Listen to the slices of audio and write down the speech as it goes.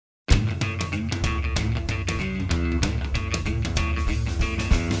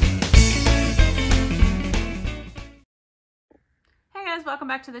guys, welcome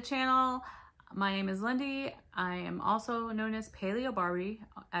back to the channel. My name is Lindy. I am also known as Paleo Barbie,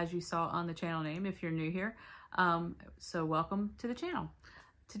 as you saw on the channel name if you're new here. So welcome to the channel.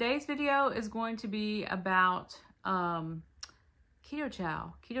 Today's video is going to be about Keto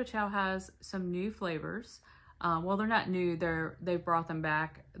Chow. Keto Chow has some new flavors. Well, they're not new, they've brought them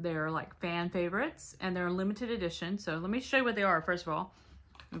back. They're like fan favorites and they're limited edition. So let me show you what they are first of all.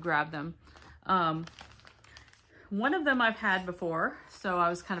 Grab them. One of them I've had before, so I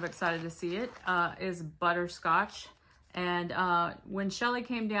was kind of excited to see it, is butterscotch. And when Shelly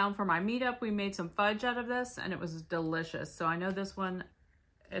came down for my meetup, we made some fudge out of this and it was delicious. So I know this one,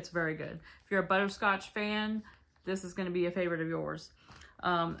 it's very good. If you're a butterscotch fan, this is gonna be a favorite of yours.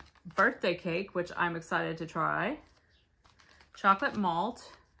 Birthday cake, which I'm excited to try. Chocolate malt.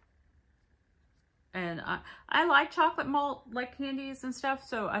 And I like chocolate malt, like candies and stuff,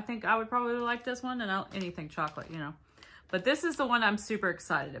 so I think I would probably like this one, and anything chocolate, you know. But this is the one I'm super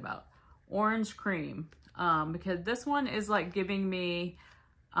excited about. Orange cream. Because this one is like giving me,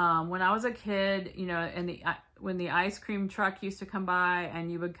 when I was a kid, you know, and when the ice cream truck used to come by and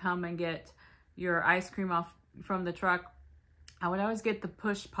you would come and get your ice cream off from the truck, I would always get the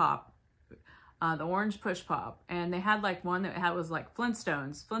push pop. The orange push pop, and they had like one that was like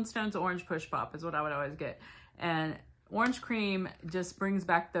Flintstones orange push pop is what I would always get. And orange cream just brings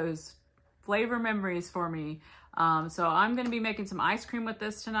back those flavor memories for me. So I'm going to be making some ice cream with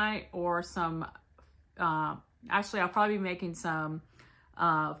this tonight, or some, actually I'll probably be making some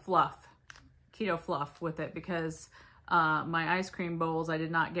fluff, keto fluff with it, because my ice cream bowls I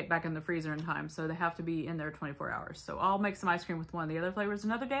did not get back in the freezer in time, so they have to be in there 24 hours. So I'll make some ice cream with one of the other flavors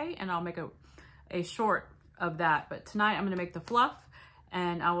another day, and I'll make a short of that. But tonight I'm going to make the fluff,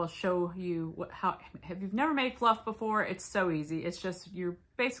 and I will show you how, if you've never made fluff before, it's so easy. It's just, you're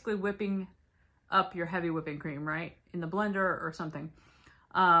basically whipping up your heavy whipping cream, right? In the blender or something,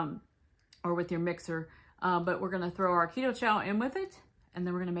 or with your mixer. But we're going to throw our Keto Chow in with it, and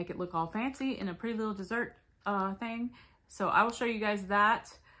then we're going to make it look all fancy in a pretty little dessert thing. So I will show you guys that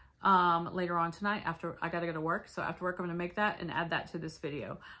later on tonight after I gotta go to work. So after work, I'm gonna make that and add that to this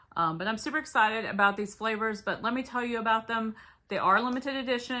video. But I'm super excited about these flavors, but let me tell you about them. They are limited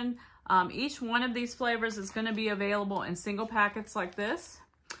edition. Each one of these flavors is gonna be available in single packets like this,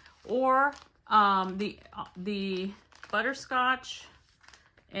 or the butterscotch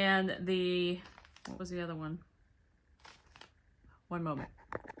and what was the other one? One moment.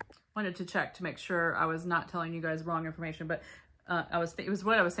 Wanted to check to make sure I was not telling you guys wrong information, but it was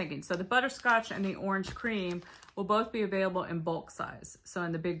what I was thinking. So the butterscotch and the orange cream will both be available in bulk size. So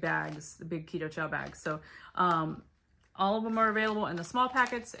in the big bags, the big Keto Chow bags. So all of them are available in the small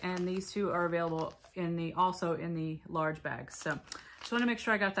packets, and these two are available also in the large bags. So just want to make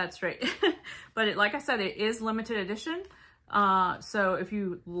sure I got that straight. But like I said, it is limited edition. So if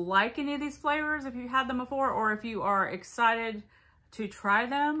you like any of these flavors, if you had them before, or if you are excited to try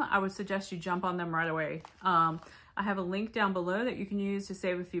them, I would suggest you jump on them right away. I have a link down below that you can use to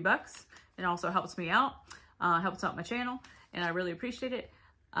save a few bucks. It also helps me out, helps out my channel, and I really appreciate it.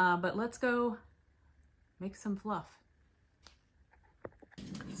 But let's go make some fluff.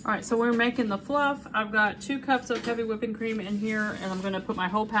 All right, so we're making the fluff. I've got 2 cups of heavy whipping cream in here, and I'm gonna put my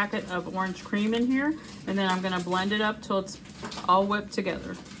whole packet of orange cream in here, and then I'm gonna blend it up till it's all whipped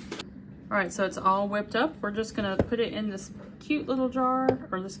together. All right, so it's all whipped up. We're just gonna put it in this cute little jar,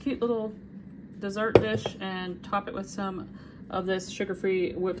 or this cute little dessert dish, and top it with some of this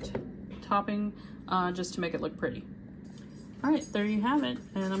sugar-free whipped topping, just to make it look pretty. All right, there you have it.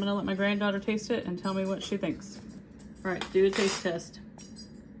 And I'm gonna let my granddaughter taste it and tell me what she thinks. All right, do a taste test.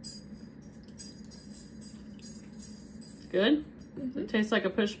 Good? Does it taste like a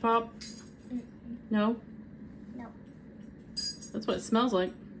push pop? No? No. That's what it smells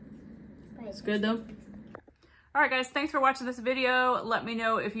like. It's good though. All right, guys, thanks for watching this video. Let me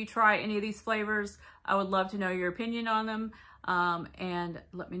know if you try any of these flavors. I would love to know your opinion on them. And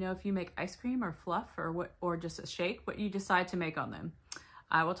let me know if you make ice cream or fluff, or just a shake, what you decide to make on them.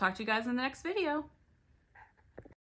 I will talk to you guys in the next video.